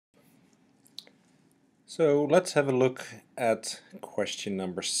So let's have a look at question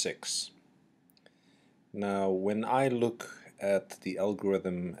number 6. Now, when I look at the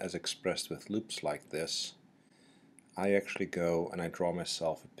algorithm as expressed with loops like this, I actually go and I draw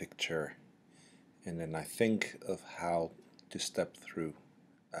myself a picture, and then I think of how to step through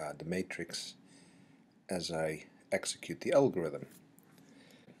the matrix as I execute the algorithm.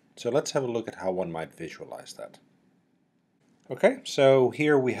 So let's have a look at how one might visualize that. Okay, so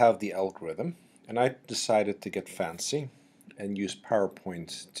here we have the algorithm, and I decided to get fancy and use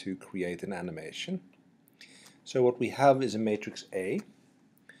PowerPoint to create an animation. So what we have is a matrix A,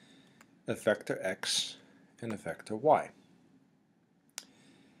 a vector x, and a vector y.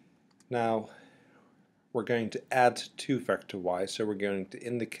 Now we're going to add two vector y, so we're going to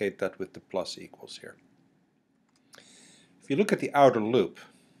indicate that with the plus equals here. If you look at the outer loop,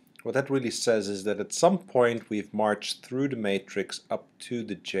 what that really says is that at some point we've marched through the matrix up to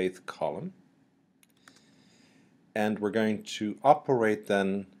the jth column, and we're going to operate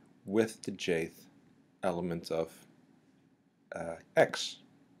then with the jth element of x.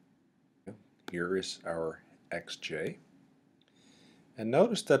 Here is our xj. And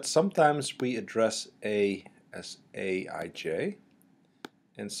notice that sometimes we address A as aij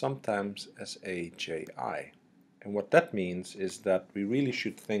and sometimes as aji. And what that means is that we really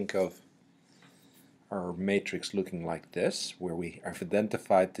should think of our matrix looking like this, where we have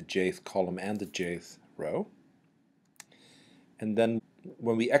identified the jth column and the jth row. And then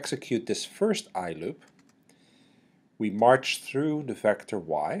when we execute this first I loop, we march through the vector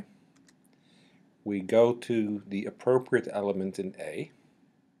y, we go to the appropriate element in A,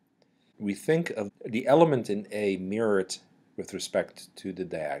 we think of the element in A mirrored with respect to the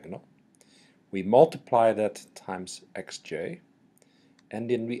diagonal, we multiply that times xj, and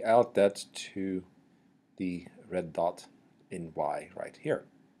then we add that to the red dot in y right here.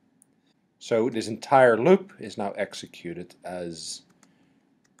 So this entire loop is now executed as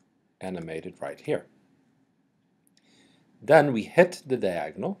animated right here. Then we hit the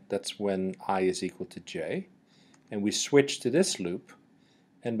diagonal, that's when I is equal to j, and we switch to this loop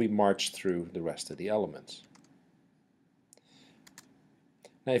and we march through the rest of the elements.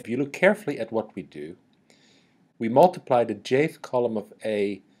 Now if you look carefully at what we do, we multiply the jth column of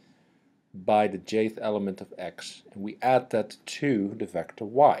A by the jth element of x, and we add that to the vector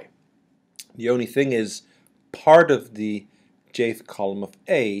y. The only thing is, part of the jth column of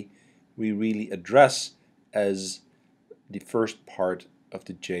A we really address as the first part of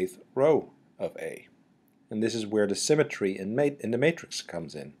the jth row of A. And this is where the symmetry in the matrix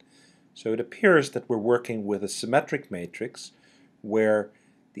comes in. So it appears that we're working with a symmetric matrix where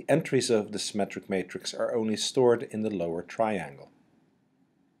the entries of the symmetric matrix are only stored in the lower triangle.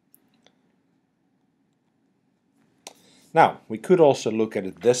 Now, we could also look at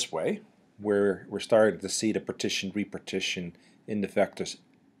it this way, where we're starting to see the partition repartition in the vectors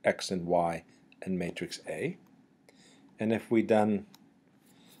x and y and matrix A. And if we then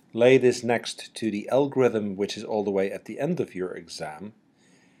lay this next to the algorithm, which is all the way at the end of your exam,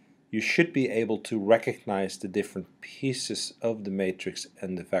 you should be able to recognize the different pieces of the matrix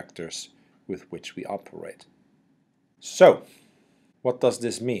and the vectors with which we operate. So, what does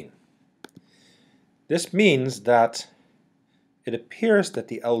this mean? This means that it appears that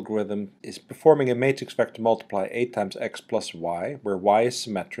the algorithm is performing a matrix vector multiply A times x plus y, where y is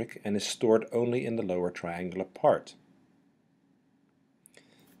symmetric and is stored only in the lower triangular part.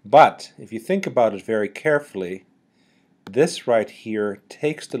 But if you think about it very carefully, this right here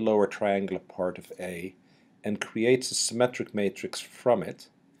takes the lower triangular part of A and creates a symmetric matrix from it,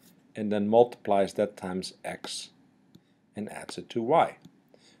 and then multiplies that times x and adds it to y.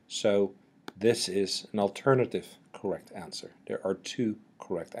 So this is an alternative correct answer. There are two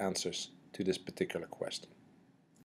correct answers to this particular question.